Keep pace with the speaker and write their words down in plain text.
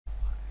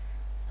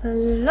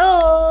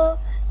Hello,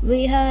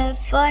 we have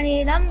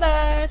funny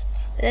numbers.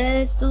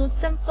 Let's do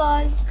some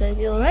fun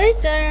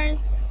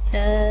calculations.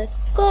 Let's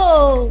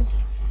go.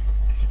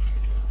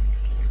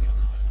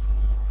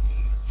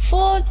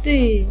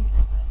 40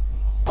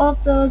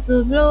 after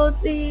the blood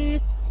is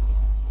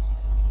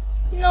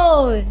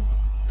 9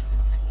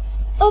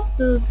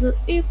 after the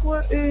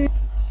equal is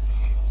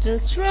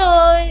just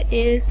right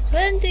is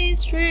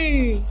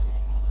 23.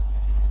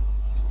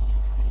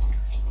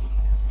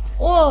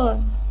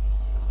 1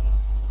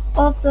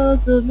 after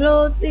the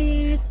blood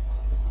is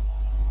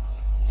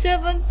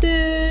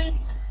 17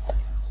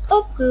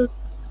 after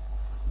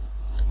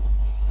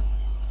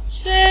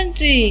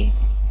 20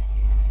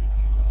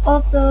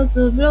 after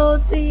the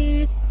blood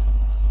is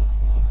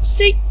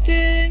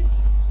 16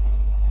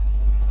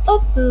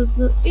 after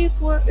the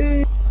equal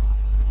is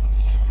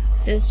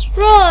that's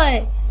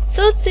right.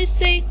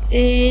 36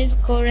 is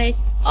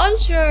correct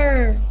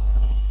answer.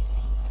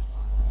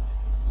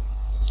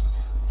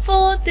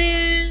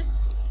 40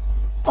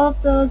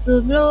 after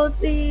the blood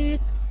is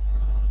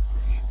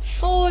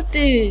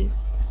 40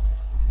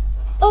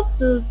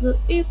 after the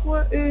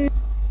equal is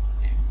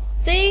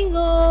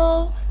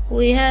bingo.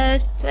 We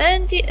have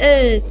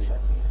 28.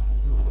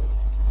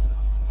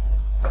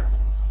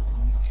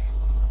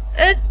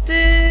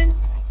 18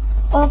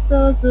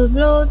 after the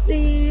blood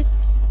is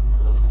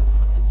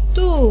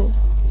 2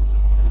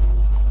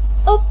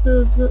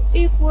 after the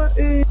equal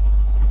is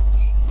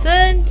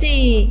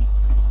 20.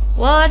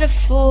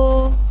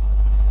 Wonderful.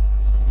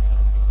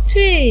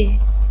 3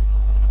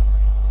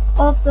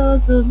 after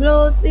the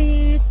blood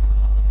is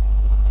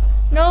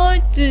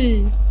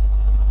 90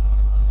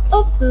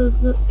 after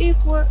the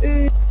equal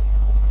is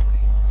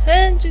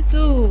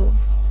 22.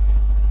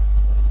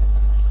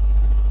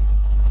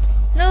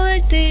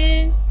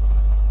 19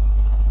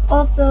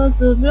 after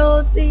the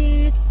blood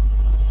is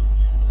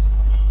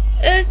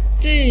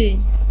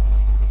 18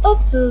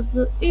 after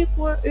the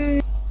equal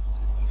is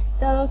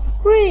that's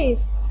great.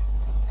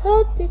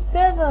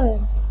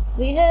 37.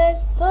 We have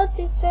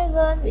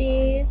 37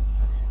 is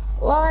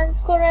one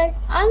correct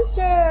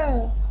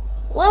answer.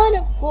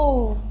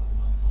 Wonderful.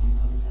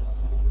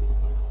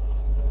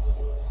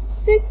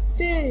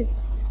 60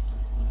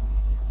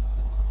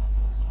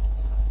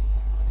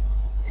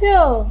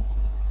 2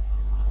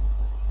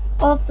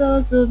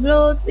 after the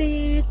blood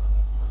is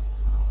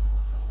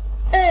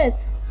 8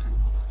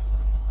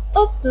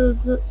 after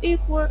the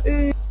equal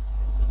is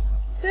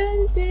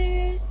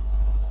 20.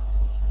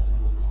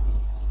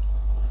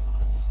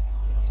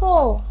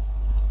 4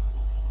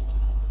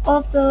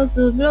 after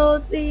the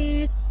blood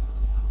is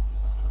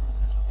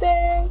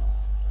 10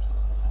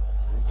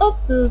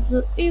 after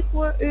the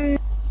equal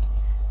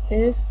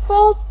is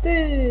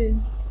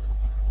 14.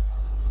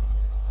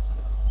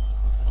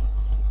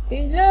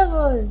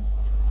 11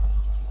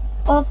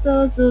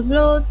 after the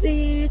blood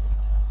is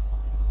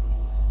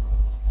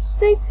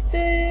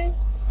 16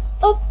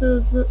 after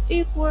the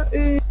equal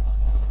is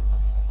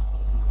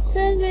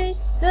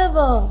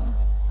 27.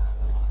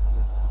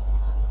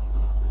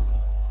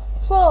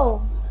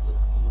 4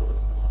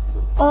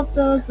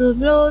 after the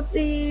blood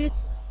is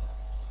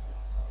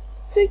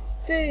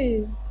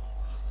 16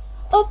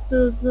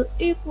 after the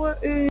equal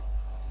is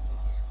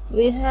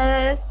we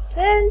have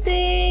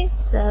 20.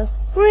 Just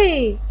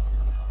breathe.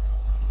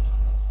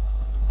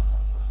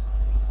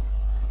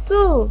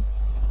 2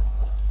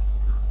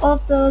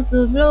 after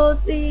the blood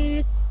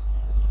is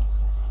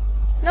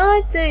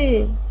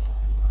 90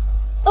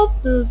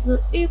 after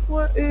the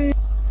equal is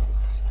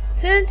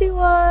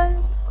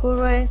 21.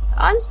 Correct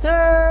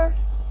answer.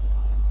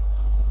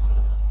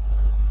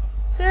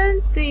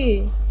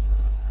 20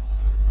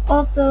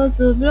 after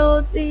the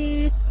blood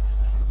is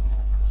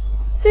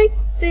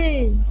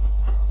 16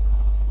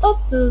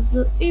 after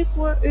the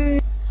equal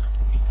is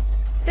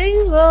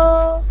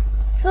bingo.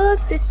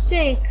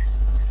 36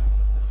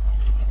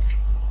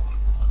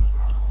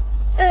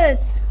 8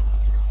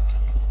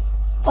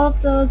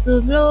 after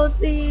the blood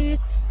is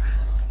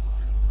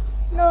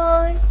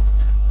 9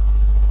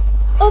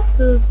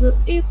 after the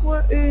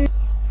equal is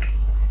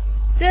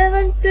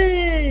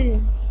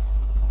 17.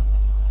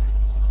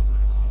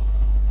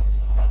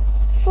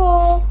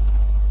 4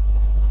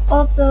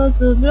 after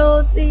the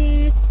blood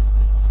is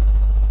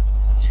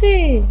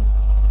 3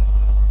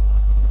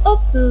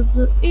 after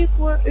the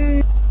equal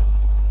is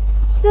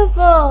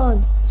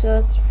 7.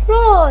 Just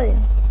right.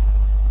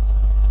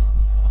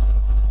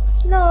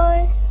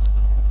 9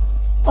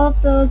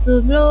 after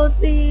the blood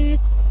is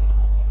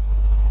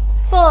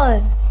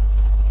 5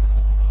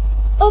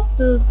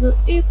 after the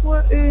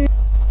equal is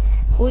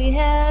we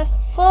have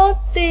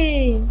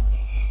 14.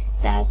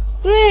 That's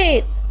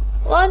great.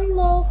 One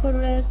more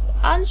correct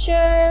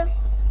answer.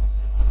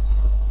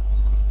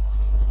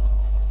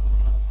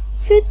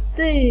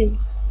 50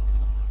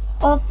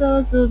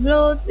 after the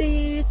blood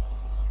is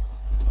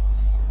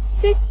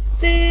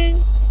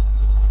 16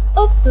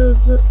 after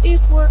the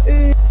equal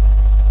is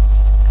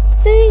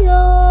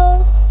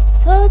bingo.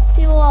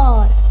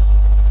 31.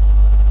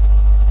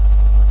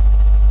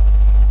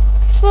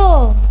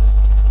 4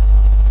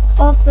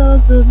 after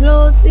the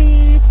blood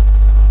is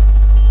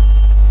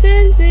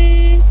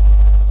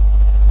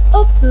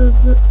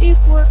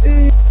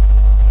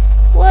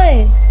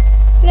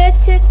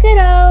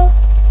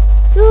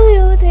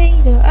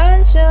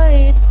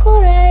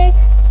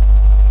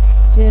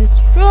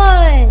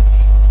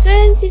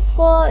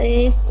 24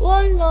 is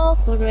one more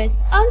correct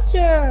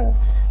answer.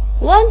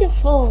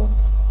 Wonderful.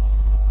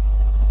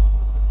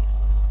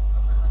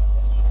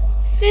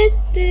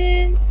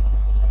 15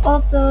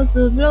 after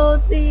the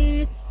blood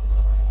is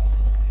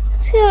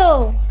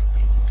 2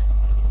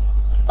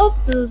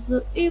 after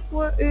the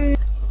equal is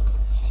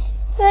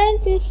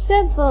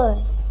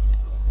 27.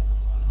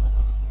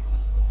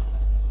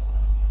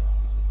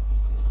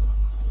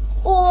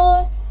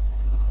 1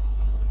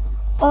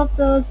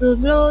 after the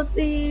blood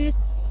is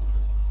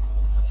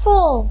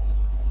 4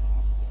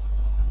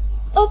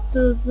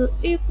 after the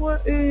equal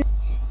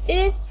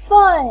is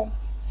 5.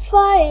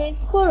 5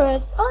 is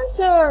correct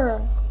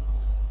answer.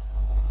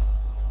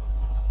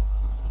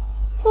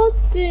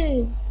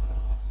 14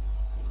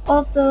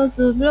 after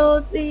the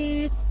blood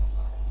is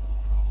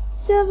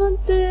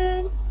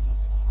 17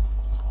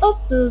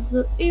 after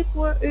the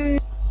equal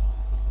is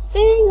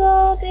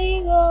bingo,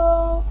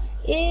 bingo,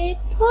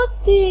 it's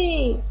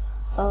 40,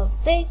 a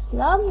big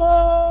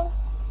number.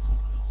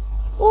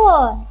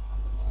 1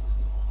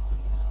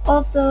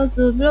 after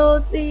the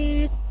blood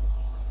is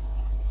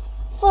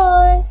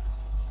 5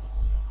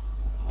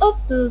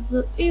 after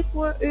the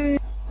equal is.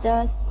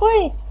 That's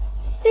great.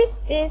 6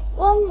 is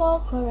one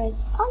more correct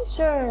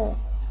answer.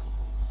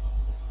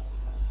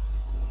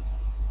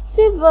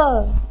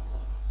 7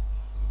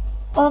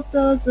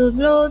 after the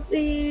blood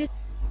is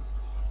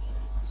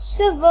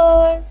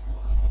 7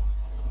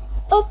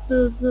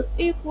 after the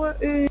equal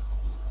is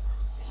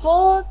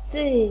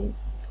 40.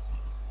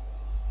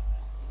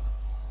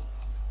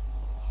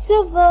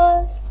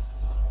 7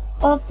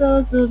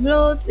 after the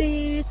blood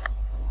is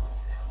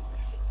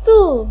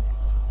 2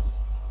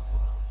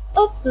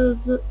 after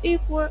the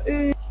equal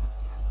is.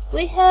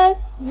 We have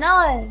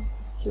 9.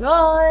 It's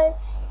right.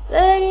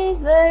 Very,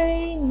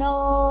 very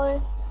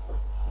nice.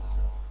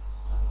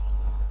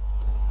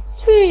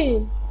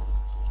 3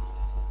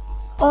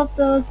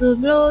 after the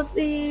blood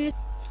is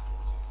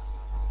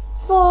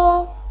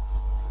 4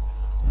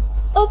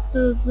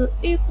 after the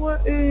equal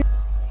is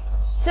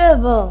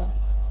 7.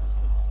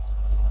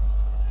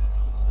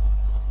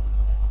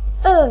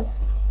 8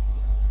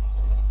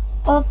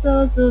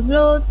 after the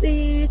blood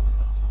is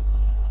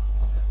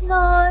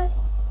 9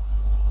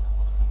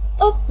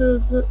 after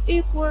the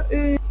equal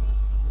is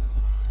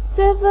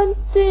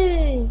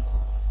 17.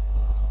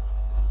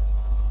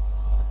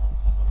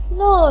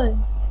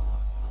 9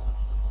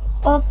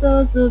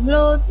 after the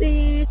blood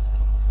is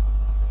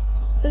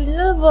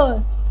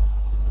 11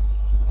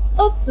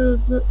 after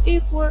the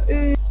equal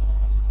is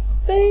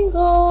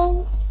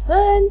bingo,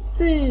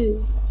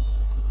 20.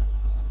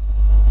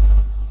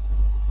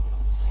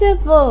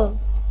 7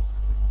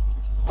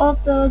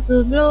 after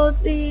the blood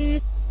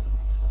is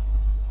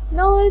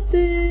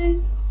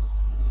 19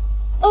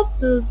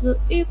 after the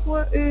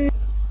equal is.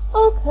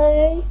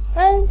 Okay,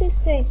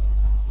 26.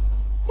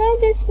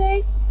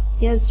 26,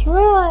 yes,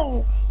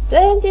 right.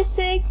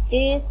 26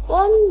 is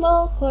one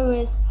more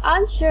correct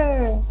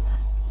answer.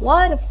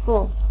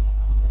 Wonderful.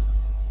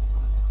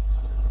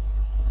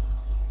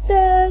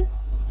 10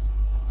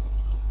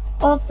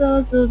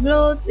 after the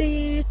blood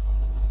is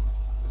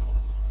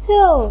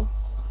 2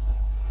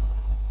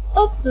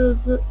 after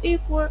the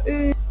equal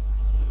is.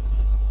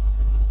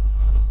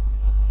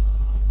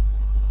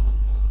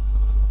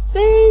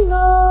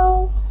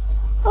 Bingo!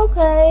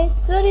 Okay,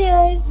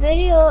 38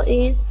 video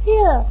is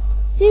here.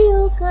 See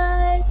you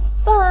guys.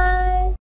 Bye.